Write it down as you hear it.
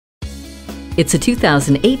It's a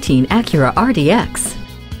 2018 Acura RDX.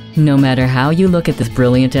 No matter how you look at this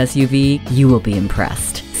brilliant SUV, you will be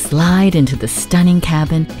impressed. Slide into the stunning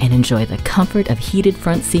cabin and enjoy the comfort of heated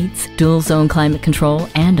front seats, dual-zone climate control,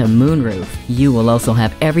 and a moonroof. You will also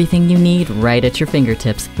have everything you need right at your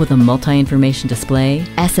fingertips with a multi-information display,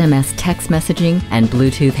 SMS text messaging, and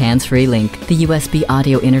Bluetooth hands-free link. The USB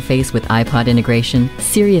audio interface with iPod integration,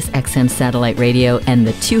 Sirius XM satellite radio, and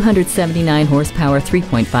the 279 horsepower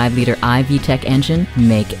 3.5-liter i-VTEC engine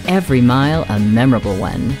make every mile a memorable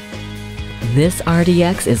one. This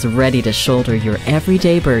RDX is ready to shoulder your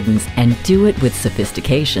everyday burdens and do it with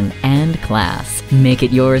sophistication and class. Make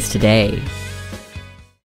it yours today.